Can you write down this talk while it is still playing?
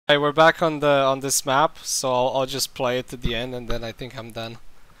Hey, we're back on this map, so I'll just play it to the end, and then I think I'm done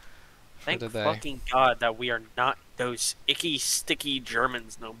for Thank the day. fucking God that we are not those icky, sticky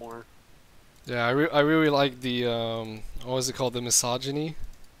Germans no more. Yeah, I really like the what was it called, the misogyny.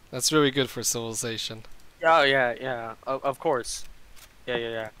 That's really good for civilization. Oh yeah, yeah. Of course. Yeah, yeah,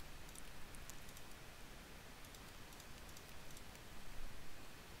 yeah.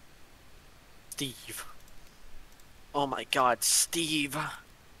 Steve. Oh my God, Steve.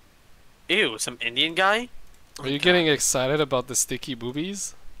 Ew, some Indian guy? Oh Are my you God. getting excited about the sticky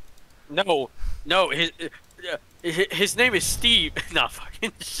boobies? No, no. His name is Steve. Nah,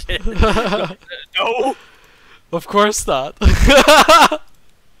 fucking shit. No. Of course not.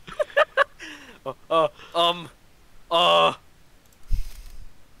 Uh, uh, um. Uh.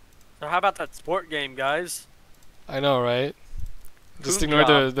 So how about that sport game, guys? I know, right? Just Coon ignore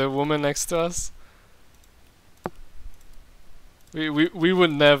job. the woman next to us. We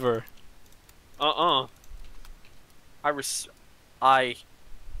would never. I res. I.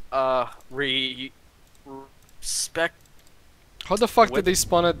 Re. Respect. How the fuck did they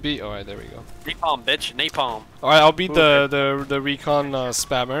spawn at B? Alright, there we go. Napalm, bitch. Napalm. Alright, I'll be Move the recon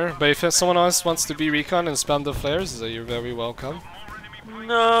spammer. But if someone else wants to be recon and spam the flares, you're very welcome.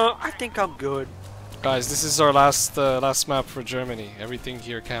 No, I think I'm good. Guys, this is our last last map for Germany. Everything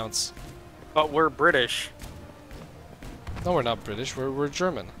here counts. But we're British. No, we're not British. We're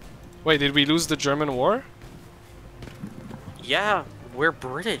German. Wait, did we lose the German war? Yeah, we're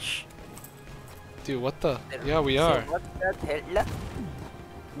British. Dude, what the? Yeah, we are.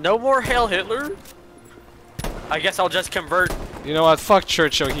 No more Hail Hitler? I guess I'll just convert. You know what? Fuck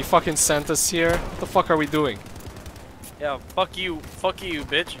Churchill. He fucking sent us here. What the fuck are we doing? Yeah, fuck you,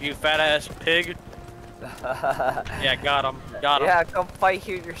 bitch, you fat ass pig. Yeah, got him. Yeah, come fight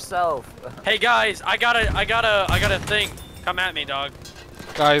here yourself. Hey guys, I got a thing. Come at me, dog.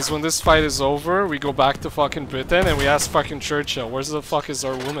 Guys, when this fight is over, we go back to fucking Britain and we ask fucking Churchill, where's the fuck is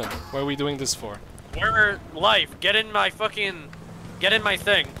our woman? What are we doing this for? We're life. Get in my thing.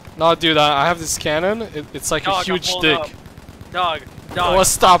 No, dude, I have this cannon. It's like Dog, a huge I'm dick. up. Dog. Oh,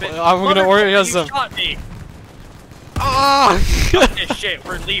 stop. it. I'm gonna orgasm. You shot me. Ah! Fuck this shit.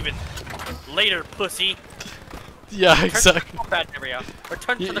 We're leaving. Later, pussy. Yeah, Return exactly. to the combat area.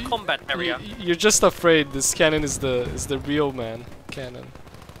 Return to the combat area. You're just afraid this cannon is the real man cannon.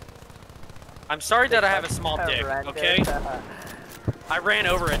 I'm sorry that I have a small dick, okay? I ran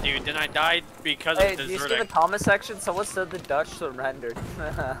over a dude, then I died because Hey, of do you see deserting. the comment section? Someone said the Dutch surrendered.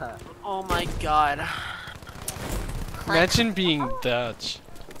 Oh my God. Imagine being Dutch.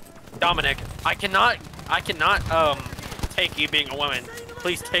 Dominic, I cannot take you being a woman.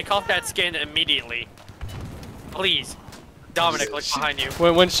 Please take off that skin immediately. Please. Dominic, look behind you.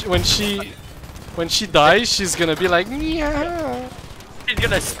 When she dies, she's gonna be like, yeah. She's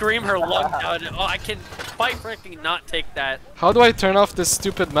gonna scream her lungs out. Oh, I can quite frankly not take that. How do I turn off this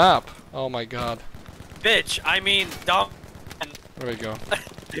stupid map? Oh my God. Bitch, I mean, Dom. There we go.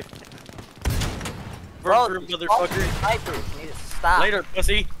 Bro, Motherfucker. snipers, you need to stop. Later,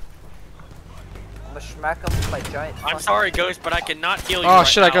 pussy. I'm gonna smack him with my giant. I'm sorry, Ghost, but I cannot heal you. Oh right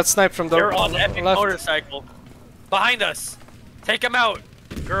shit! now. I got sniped from the You're on an epic left. motorcycle. Behind us. Take him out,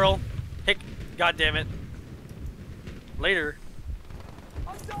 girl. Take. God damn it. Later.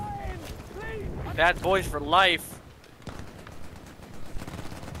 I'm dying. Please. Bad boys for life.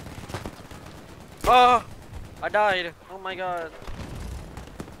 Oh, I died. Oh my God.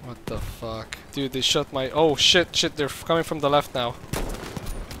 What the fuck, dude? They shot my. Oh shit! Shit! They're coming from the left now.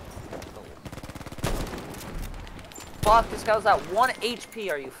 Fuck, this guy was at 1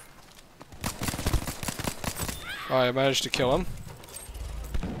 HP. Are you? Alright, I managed to kill him.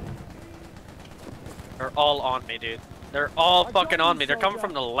 They're all on me, dude. They're all fucking on me. They're coming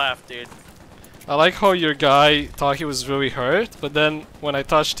from the left, dude. I like how your guy thought he was really hurt, but then when I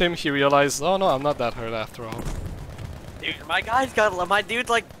touched him, he realized, oh no, I'm not that hurt after all. Dude, my dude's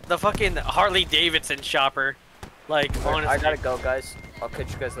like the fucking Harley Davidson shopper. Like, honestly. I gotta go, guys. I'll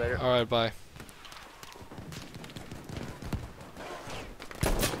catch you guys later. Alright, bye.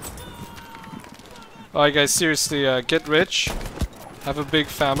 Alright guys, seriously, get rich, have a big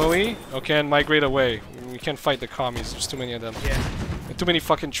family, okay, and migrate away. We can't fight the commies, there's too many of them. Yeah. And too many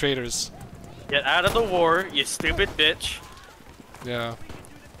fucking traitors. Get out of the war, you stupid bitch. Yeah.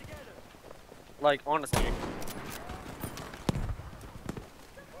 Like, honestly.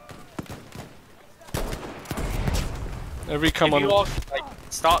 Every If come on. you all like,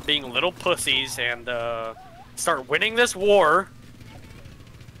 stop being little pussies and start winning this war.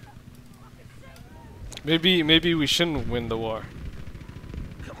 Maybe we shouldn't win the war.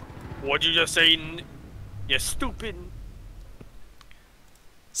 What'd you just say, you stupid?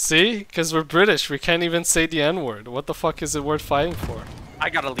 See? Because we're British, we can't even say the N-word. What the fuck is it worth fighting for? I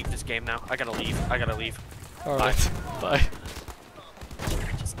gotta leave this game now. I gotta leave. I gotta leave. Alright, bye.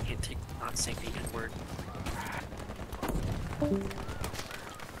 I just can't take not saying the N-word.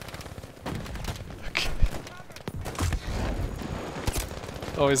 Okay.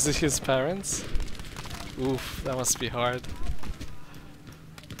 Oh, is it his parents? Oof, that must be hard.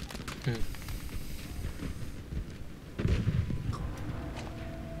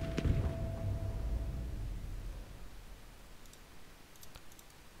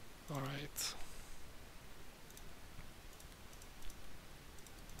 Alright.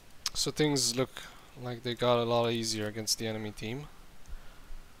 So things look like they got a lot easier against the enemy team.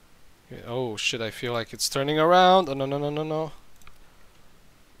 Okay, oh shit, I feel like it's turning around. Oh no no no no no.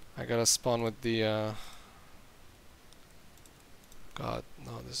 I gotta spawn with the God,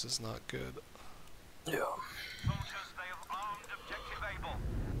 no, this is not good. Yeah.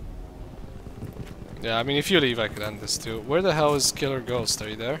 Yeah, I mean if you leave I could end this too. Where the hell is Killer Ghost? Are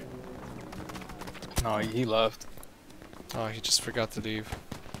you there? No, he left. Oh, he just forgot to leave.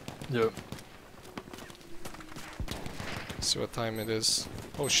 Yep. See what time it is.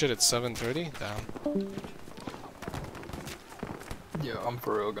 Oh shit, it's 7:30? Damn. Yeah, I'm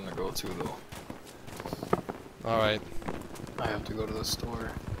for real gonna go too though. Alright, I have to go to the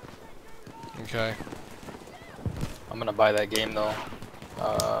store. okay. I'm gonna buy that game though.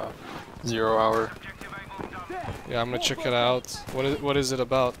 0 Hour. Yeah, I'm gonna check it out. What is it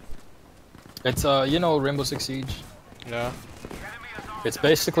about? It's you know Rainbow Six Siege. Yeah. It's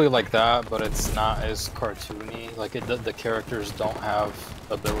basically like that, but it's not as cartoony. Like the characters don't have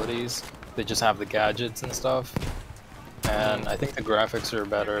abilities; they just have the gadgets and stuff. And I think the graphics are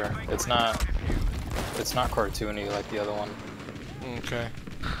better. It's not cartoony like the other one. Okay.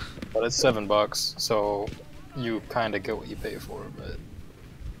 But it's $7, so you kind of get what you pay for. But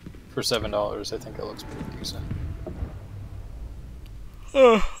for $7, I think it looks pretty decent.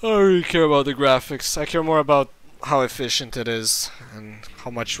 I don't really care about the graphics. I care more about how efficient it is and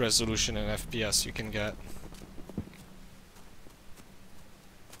how much resolution and FPS you can get.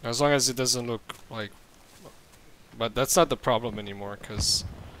 As long as it doesn't look like... But that's not the problem anymore, because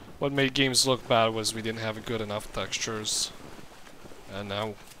what made games look bad was we didn't have good enough textures. And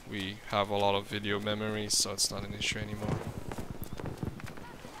now we have a lot of video memory, so it's not an issue anymore.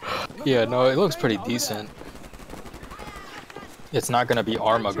 Yeah, no, it looks pretty decent. It's not gonna be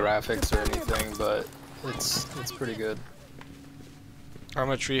Arma graphics or anything, but it's pretty good.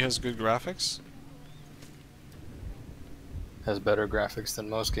 Arma 3 has good graphics? Has better graphics than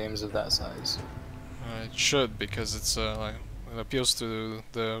most games of that size. It should, because it's like it appeals to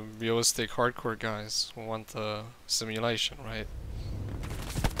the realistic hardcore guys who want simulation, right?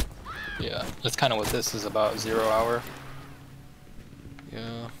 Yeah, that's kind of what this is about, 0 Hour.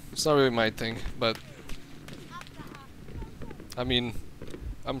 Yeah, it's not really my thing, but I mean,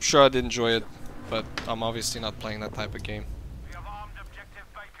 I'm sure I'd enjoy it, but I'm obviously not playing that type of game.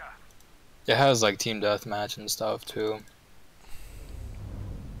 It has like team deathmatch and stuff too.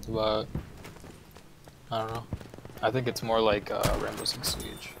 But I don't know. I think it's more like Rainbow Six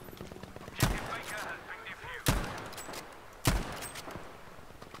Siege.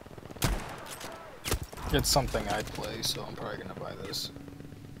 It's something I'd play, so I'm probably gonna buy this.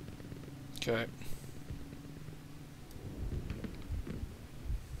 Okay.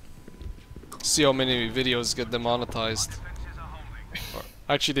 See how many videos get demonetized. Or,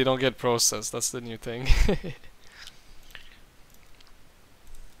 actually, they don't get processed. That's the new thing.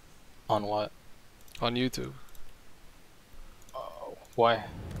 On what? On YouTube. Oh, why?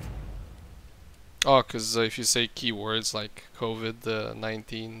 Oh, because if you say keywords like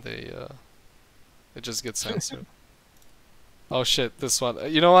COVID-19, it just gets censored. Oh shit, this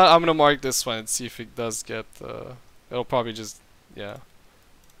one. You know what? I'm gonna mark this one and see if it does get. It'll probably just, yeah.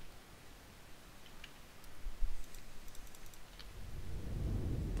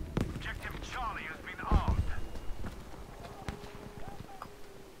 Objective Charlie has been armed.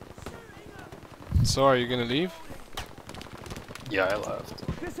 So are you gonna leave? Yeah, I left.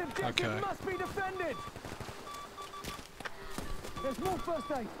 This objective Okay. must be defended. There's more first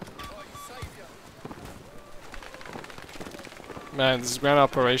aid. Man, this Grand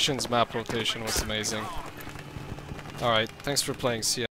Operations map rotation was amazing. Alright, thanks for playing. See ya.